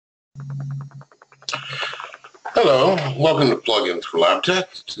Hello, welcome to Plugins for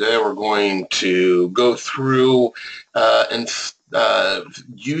LabTech. Today we're going to go through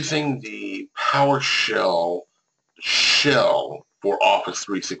using the PowerShell shell for Office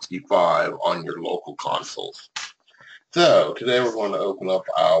 365 on your local consoles. So today we're going to open up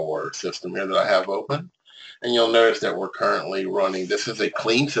our system here that I have open. And you'll notice that we're currently running, this is a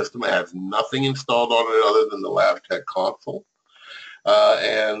clean system. It has nothing installed on it other than the LabTech console.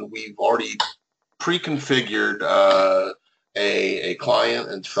 And we've already pre-configured a client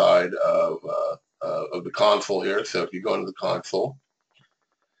inside of the console here. So if you go into the console,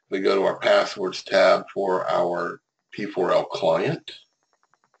 we go to our passwords tab for our P4L client.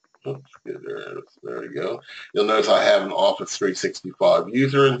 Oops, there we go. You'll notice I have an Office 365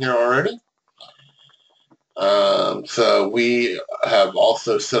 user in here already. So we have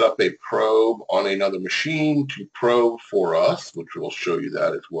also set up a probe on another machine to probe for us, which we'll show you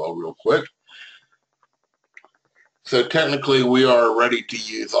that as well real quick. So technically, we are ready to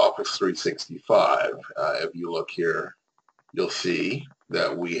use Office 365. If you look here, you'll see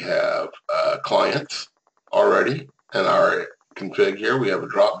that we have clients already in our config here. We have a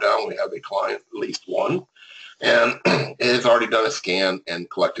drop-down. We have a client, at least one, and it has already done a scan and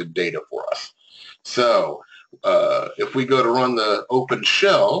collected data for us. So if we go to run the open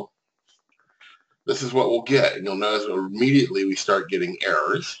shell, this is what we'll get. And you'll notice immediately we start getting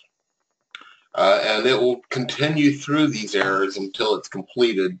errors. And it will continue through these errors until it's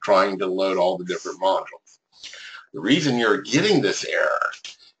completed trying to load all the different modules. The reason you're getting this error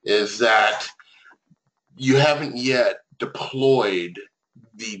is that you haven't yet deployed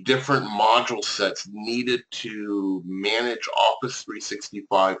the different module sets needed to manage Office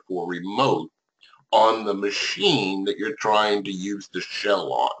 365 for remote on the machine that you're trying to use the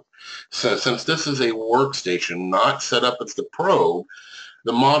shell on. So since this is a workstation not set up as the probe,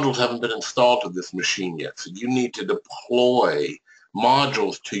 the modules haven't been installed to this machine yet. So you need to deploy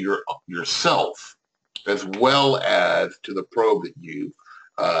modules to yourself as well as to the probe that you've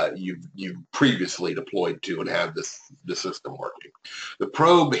previously deployed to and have the system working. The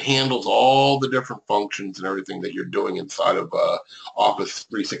probe handles all the different functions and everything that you're doing inside of Office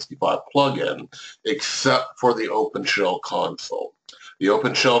 365 plugin, except for the OpenShell console. The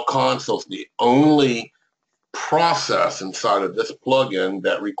OpenShell console is the only process inside of this plugin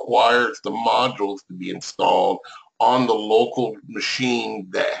that requires the modules to be installed on the local machine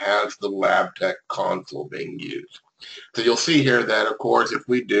that has the LabTech console being used. So you'll see here that, of course, if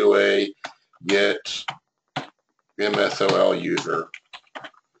we do a get MSOL user,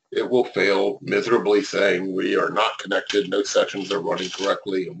 it will fail miserably, saying we are not connected, no sessions are running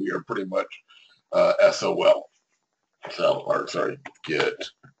correctly, and we are pretty much SOL. So, or sorry, get.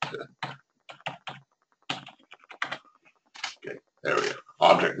 There we go.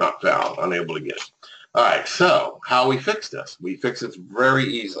 Object not found. Unable to get it. All right, so how we fix this? We fix this very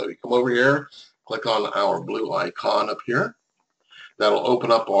easily. We come over here, click on our blue icon up here. That'll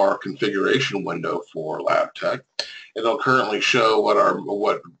open up our configuration window for LabTech. It'll currently show what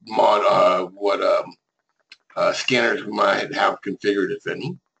scanners we might have configured, if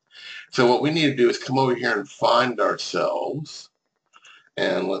any. So what we need to do is come over here and find ourselves.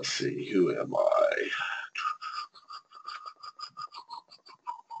 And let's see, who am I?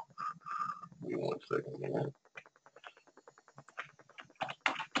 Give me 1 second here.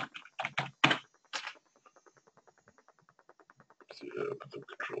 Let's see, put the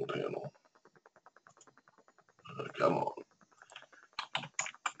control panel. Come on.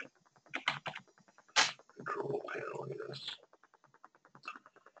 Control panel, yes.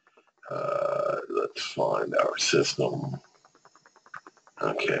 Let's find our system.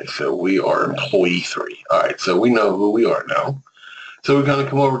 Okay, so we are employee 3. All right, so we know who we are now. So we're going to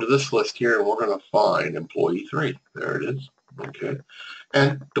come over to this list here, and we're going to find employee 3. There it is. Okay.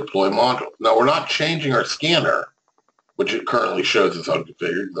 And deploy module. Now, we're not changing our scanner, which it currently shows is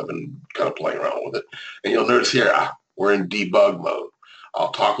unconfigured. I've been kind of playing around with it. And you'll notice here, we're in debug mode.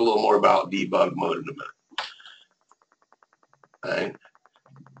 I'll talk a little more about debug mode in a minute. All right.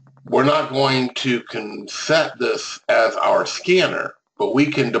 We're not going to set this as our scanner, but we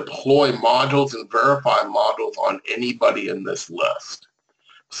can deploy modules and verify modules on anybody in this list.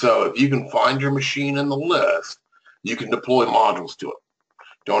 So if you can find your machine in the list, you can deploy modules to it.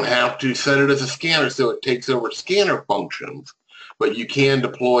 Don't have to set it as a scanner so it takes over scanner functions, but you can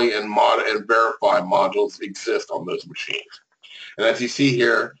deploy and verify modules exist on those machines. And as you see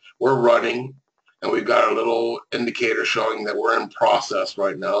here, we're running, and we've got a little indicator showing that we're in process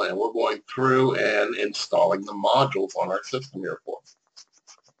right now, and we're going through and installing the modules on our system here for us.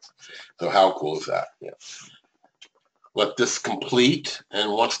 So how cool is that? Yeah. let this complete,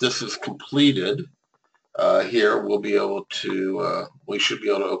 and once this is completed, here we'll be able to, we should be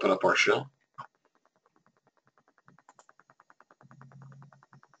able to open up our shell.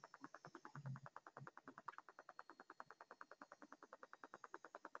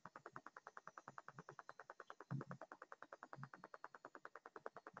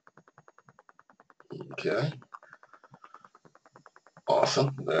 Okay.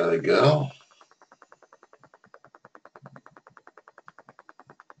 Awesome. There they go.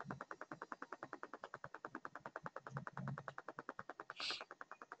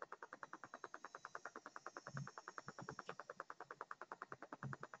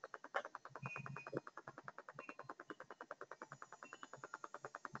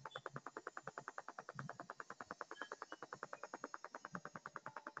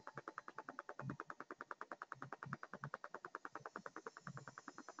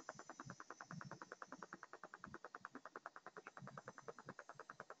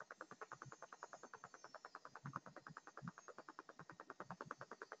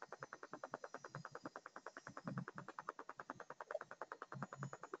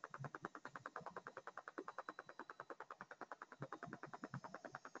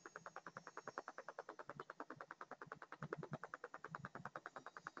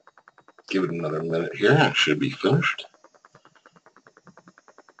 Give it another minute here. It should be finished.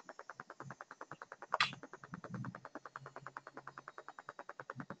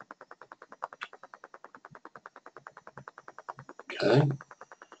 Okay.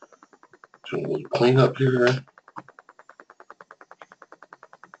 So we'll clean up here.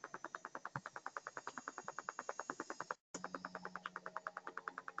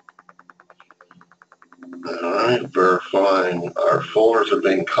 All right, verifying our folders are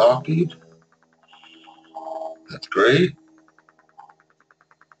being copied. That's great.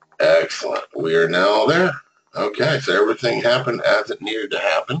 Excellent. We are now there. Okay, so everything happened as it needed to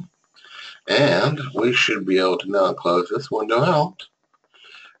happen. And we should be able to now close this window out.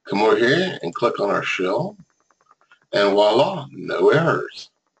 Come over here and click on our shell. And voila, no errors.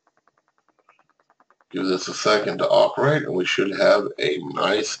 Give this a second to operate, and we should have a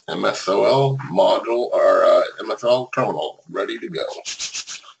nice MSOL module or MSOL terminal ready to go.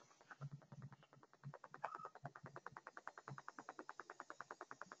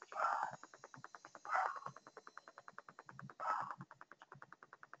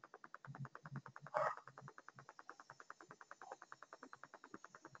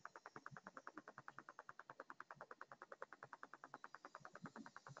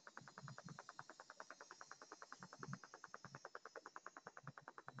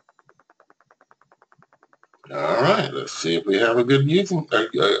 All right, let's see if we have a good using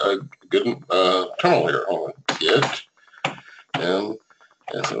a good terminal here. Hold on, get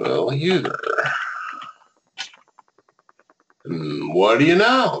MSOL user. And what do you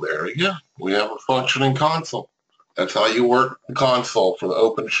know? There we go. We have a functioning console. That's how you work the console for the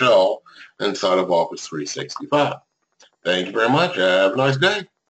open shell inside of Office 365. Thank you very much. Have a nice day.